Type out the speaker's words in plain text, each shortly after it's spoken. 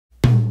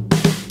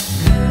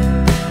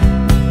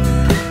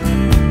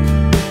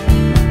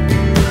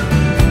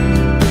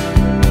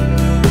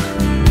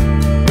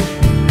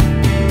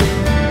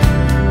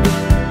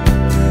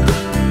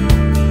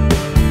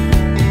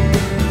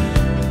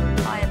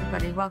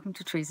welcome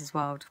to Teresa's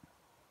World.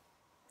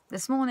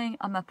 This morning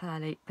I'm up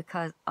early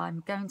because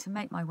I'm going to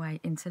make my way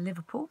into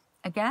Liverpool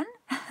again.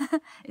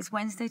 It's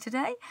Wednesday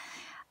today,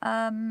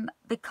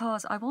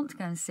 because I want to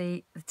go and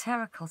see the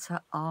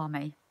Terracotta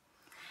Army.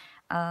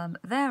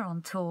 They're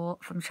on tour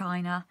from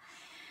China,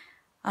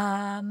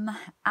 and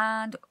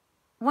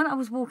when I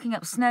was walking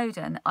up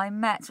Snowdon, I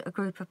met a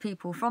group of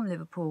people from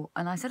Liverpool,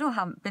 and I said, oh, I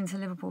haven't been to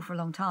Liverpool for a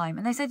long time.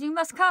 And they said, you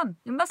must come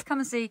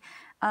and see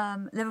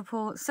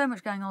Liverpool, so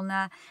much going on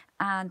there.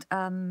 And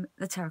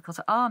the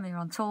Terracotta Army are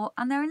on tour,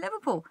 and they're in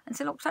Liverpool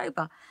until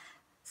October.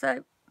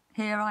 So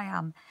here I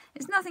am.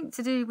 It's nothing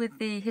to do with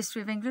the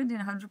history of England in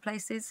 100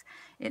 places.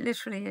 It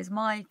literally is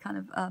my kind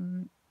of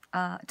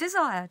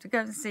desire to go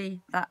and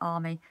see that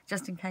army,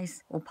 just in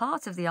case, or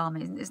part of the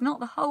army. It's not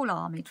the whole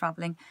army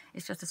travelling,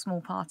 it's just a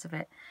small part of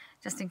it,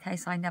 just in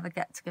case I never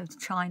get to go to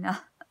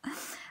China.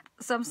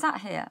 So I'm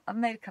sat here, I've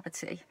made a cup of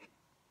tea.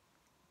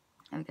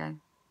 There we go.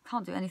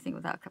 Can't do anything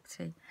without a cup of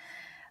tea.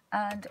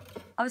 And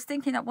I was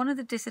thinking that one of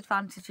the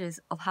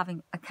disadvantages of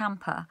having a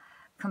camper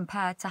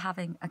compared to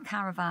having a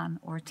caravan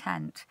or a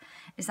tent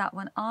is that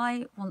when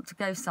I want to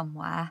go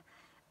somewhere,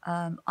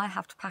 I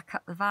have to pack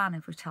up the van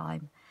every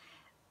time.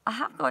 I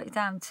have got it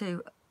down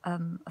to a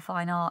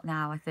fine art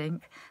now, I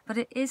think, but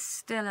it is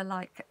still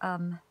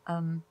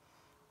a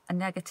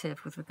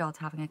negative with regard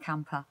to having a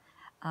camper.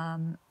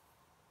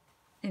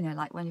 You know,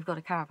 like when you've got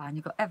a caravan,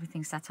 you've got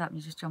everything set up and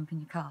you just jump in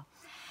your car.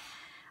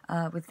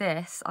 With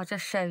this, I'll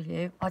just show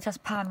you, I'll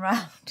just pan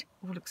round.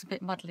 All looks a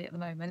bit muddly at the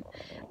moment.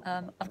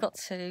 I've got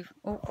to,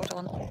 oh, hold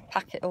on,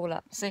 pack it all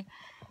up. See,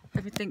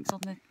 everything's on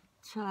the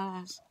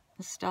chairs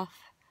and stuff.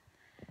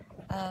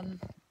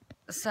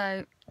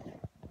 So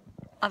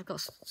I've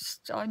got,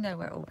 I know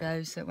where it all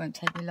goes, so it won't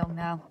take me long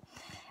now.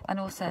 And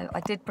also,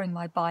 I did bring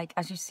my bike.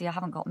 As you see, I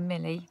haven't got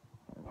Millie.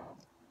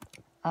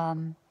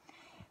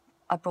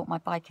 I brought my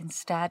bike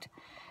instead,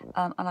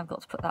 and I've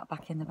got to put that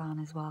back in the van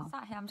as well.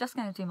 Sat here, I'm just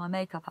going to do my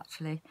makeup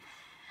actually,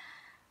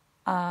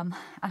 and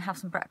have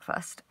some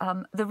breakfast.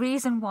 The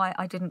reason why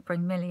I didn't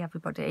bring Millie,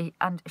 everybody,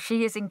 and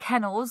she is in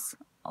kennels.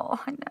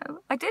 Oh, I know.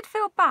 I did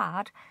feel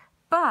bad,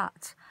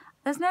 but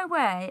there's no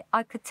way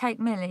I could take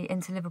Millie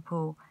into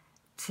Liverpool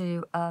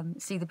to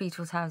see the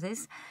Beatles'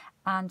 houses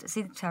and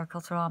see the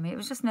Terracotta Army. It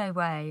was just no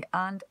way,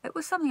 and it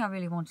was something I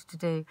really wanted to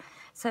do.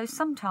 So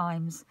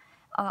sometimes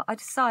I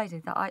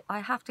decided that I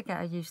have to get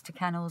her used to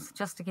kennels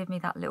just to give me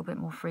that little bit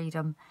more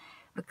freedom,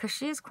 because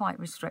she is quite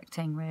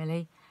restricting,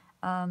 really.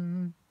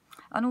 And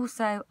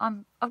also,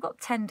 I've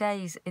got 10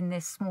 days in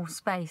this small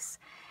space,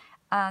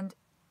 and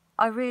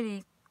I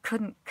really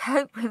couldn't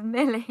cope with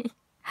Millie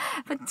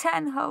for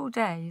 10 whole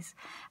days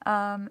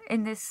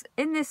in this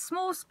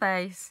small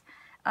space,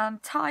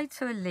 tied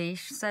to a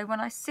leash. So when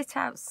I sit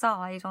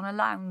outside on a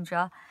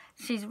lounger,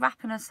 she's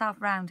wrapping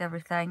herself around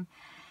everything.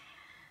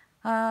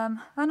 And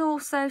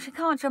also she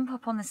can't jump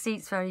up on the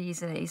seats very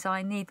easily, so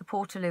I need the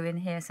portaloo in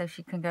here so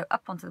she can go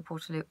up onto the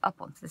portaloo, up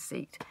onto the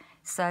seat.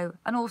 So,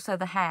 and also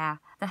the hair.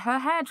 Her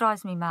hair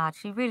drives me mad.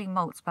 She really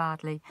molts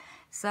badly.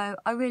 So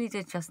I really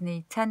did just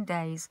need 10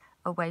 days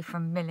away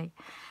from Millie.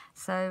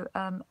 So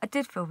I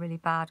did feel really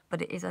bad,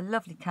 but it is a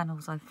lovely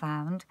kennels I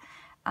found,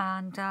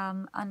 and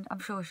I'm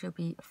sure she'll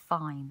be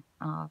fine.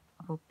 I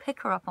will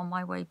pick her up on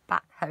my way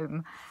back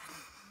home.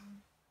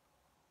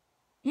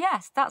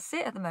 Yes, that's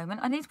it at the moment.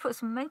 I need to put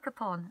some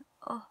makeup on.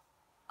 Oh,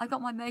 I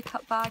got my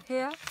makeup bag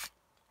here.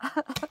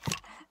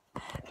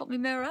 Got my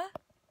mirror.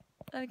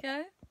 There we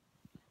go.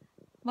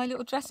 My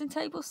little dressing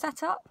table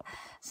set up.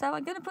 So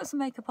I'm going to put some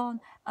makeup on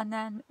and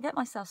then get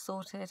myself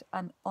sorted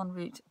and en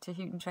route to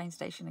Houghton train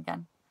station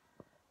again.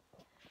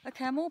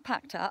 Okay, I'm all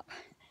packed up.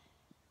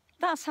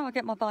 That's how I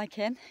get my bike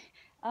in.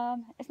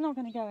 It's not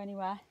going to go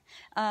anywhere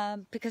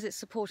because it's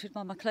supported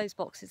by my clothes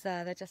boxes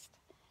there. They're just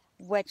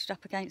wedged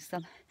up against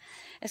them.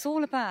 It's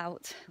all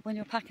about, when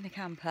you're packing a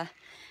camper,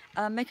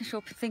 making sure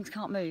things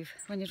can't move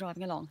when you're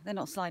driving along. They're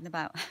not sliding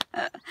about.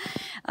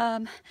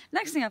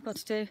 Next thing I've got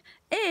to do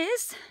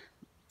is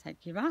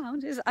take you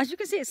around. As you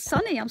can see, it's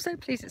sunny. I'm so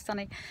pleased it's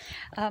sunny.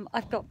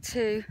 I've got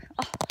to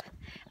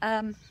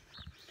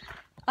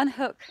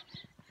unhook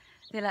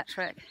the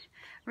electric.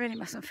 Really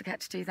mustn't forget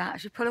to do that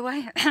as you pull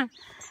away.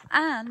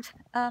 And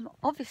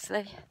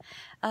obviously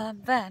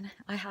then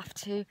I have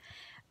to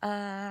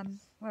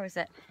where is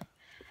it?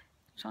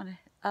 I'm trying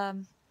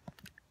to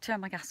turn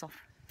my gas off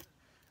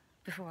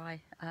before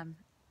I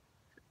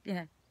you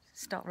know,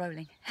 start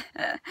rolling.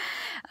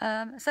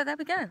 So there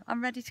we go.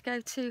 I'm ready to go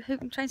to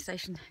Houghton train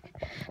station.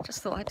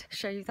 Just thought I'd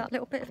show you that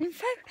little bit of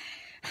info.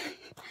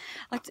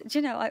 Do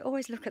you know, I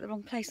always look at the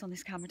wrong place on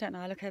this camera, don't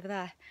I? I look over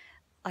there.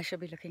 I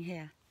should be looking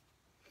here.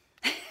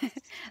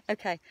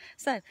 Okay,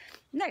 so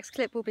next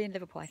clip will be in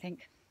Liverpool, I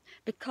think,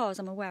 because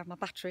I'm aware of my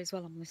battery as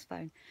well on this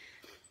phone.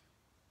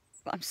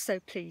 But I'm so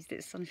pleased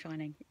it's sun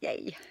shining.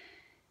 Yay!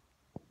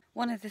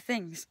 One of the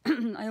things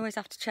I always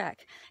have to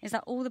check is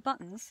that all the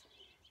buttons,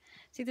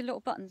 see the little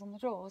buttons on the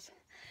drawers,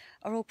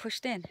 are all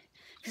pushed in.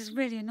 Because it's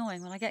really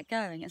annoying when I get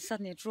going and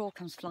suddenly a drawer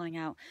comes flying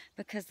out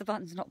because the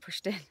button's not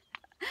pushed in.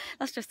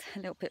 That's just a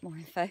little bit more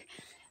info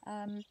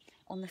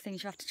on the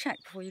things you have to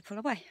check before you pull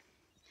away.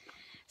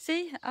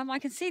 See, I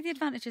can see the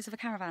advantages of a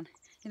caravan.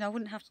 You know, I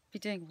wouldn't have to be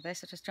doing all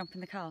this, I just jump in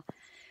the car.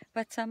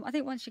 But I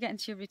think once you get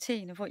into your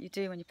routine of what you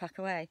do when you pack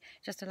away,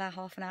 just allow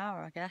half an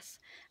hour, I guess,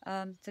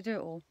 to do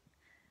it all.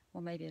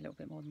 Or maybe a little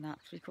bit more than that,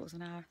 3/4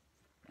 an hour.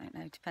 I don't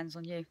know, depends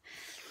on you.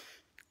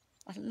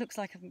 It looks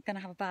like I'm going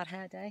to have a bad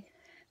hair day.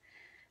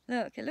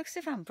 Look, it looks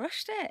as if I haven't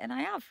brushed it, and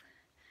I have.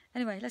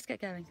 Anyway, let's get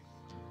going.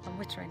 I'm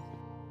wittering.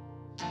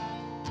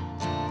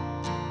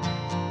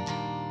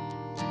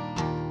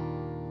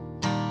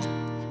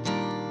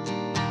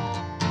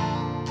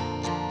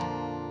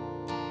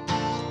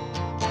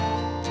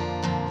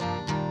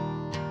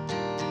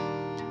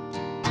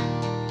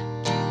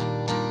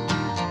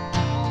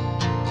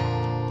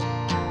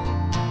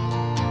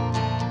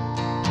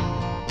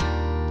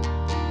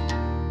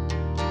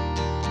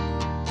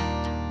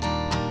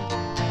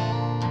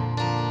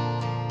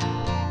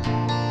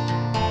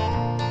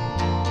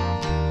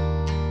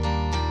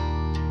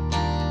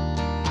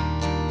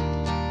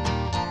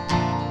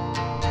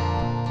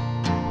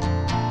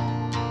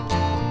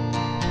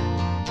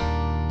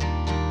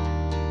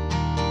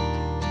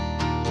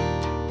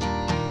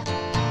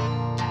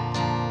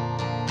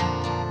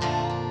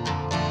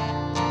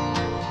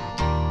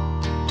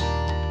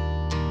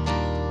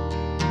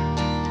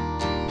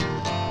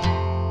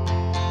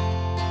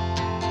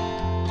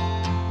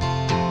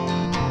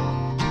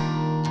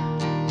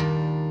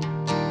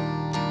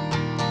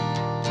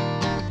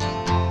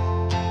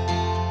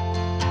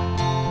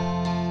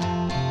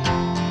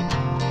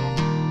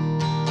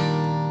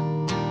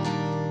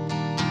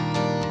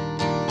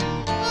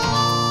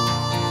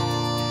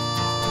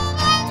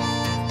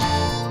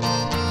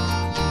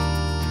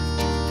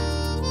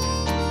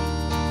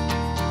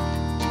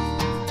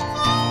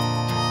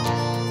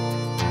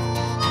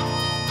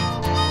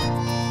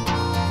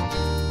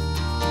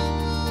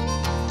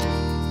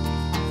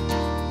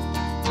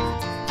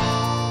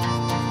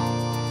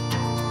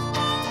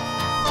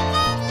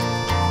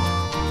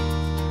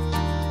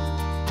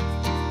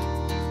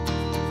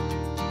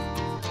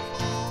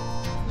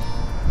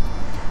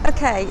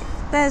 Okay,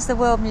 there's the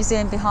World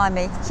Museum behind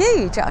me.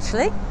 Huge,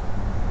 actually.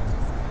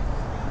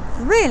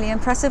 Really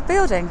impressive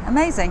building,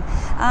 amazing.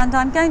 And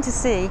I'm going to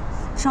see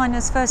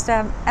China's first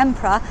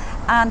emperor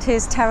and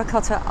his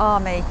terracotta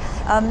army.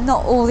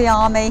 Not all the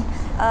army.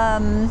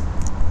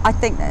 I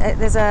think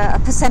there's a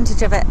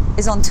percentage of it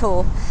is on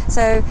tour.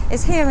 So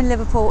it's here in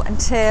Liverpool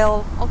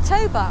until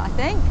October, I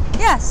think.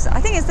 Yes, I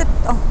think it's the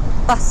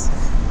bus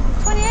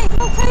 28th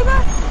of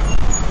October.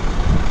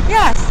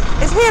 Yes,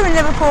 it's here in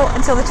Liverpool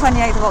until the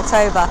 28th of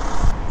October.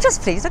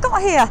 Just pleased I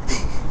got here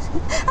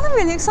and I'm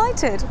really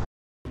excited.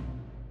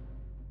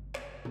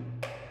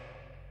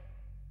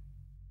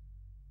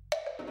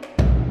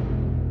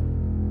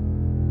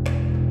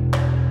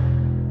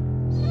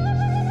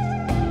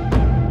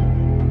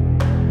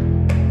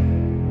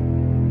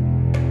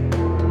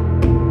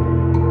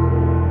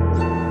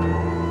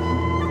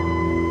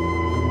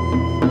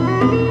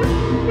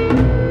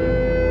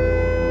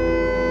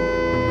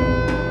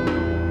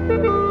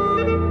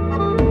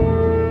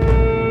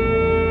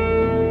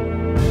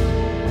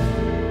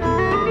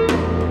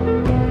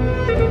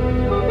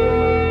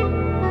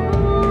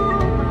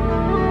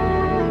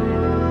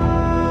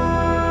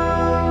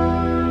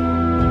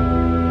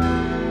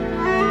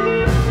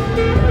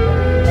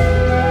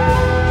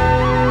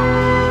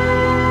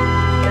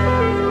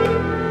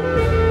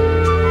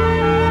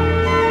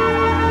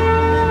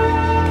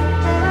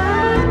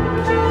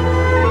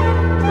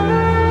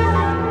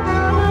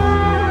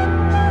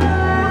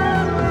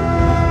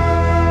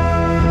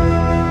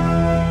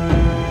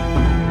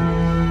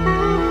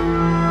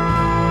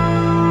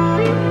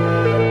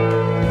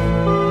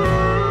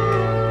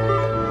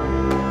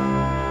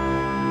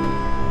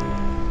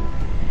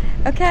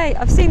 Okay,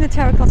 I've seen the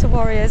terracotta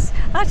warriors.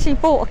 I actually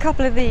bought a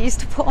couple of these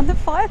to put on the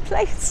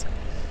fireplace.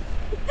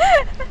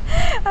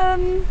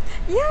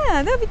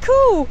 Yeah, that'd be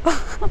cool.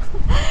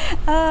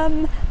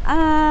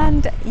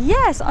 And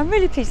yes, I'm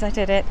really pleased I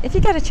did it. If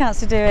you get a chance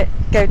to do it,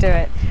 go do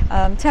it.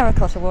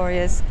 Terracotta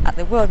warriors at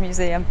the World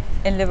Museum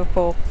in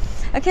Liverpool.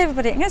 Okay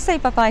everybody, I'm going to say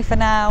bye-bye for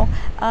now.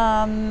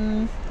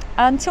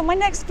 Until my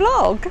next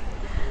vlog.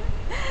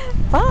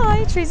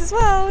 Bye, Teresa's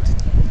World.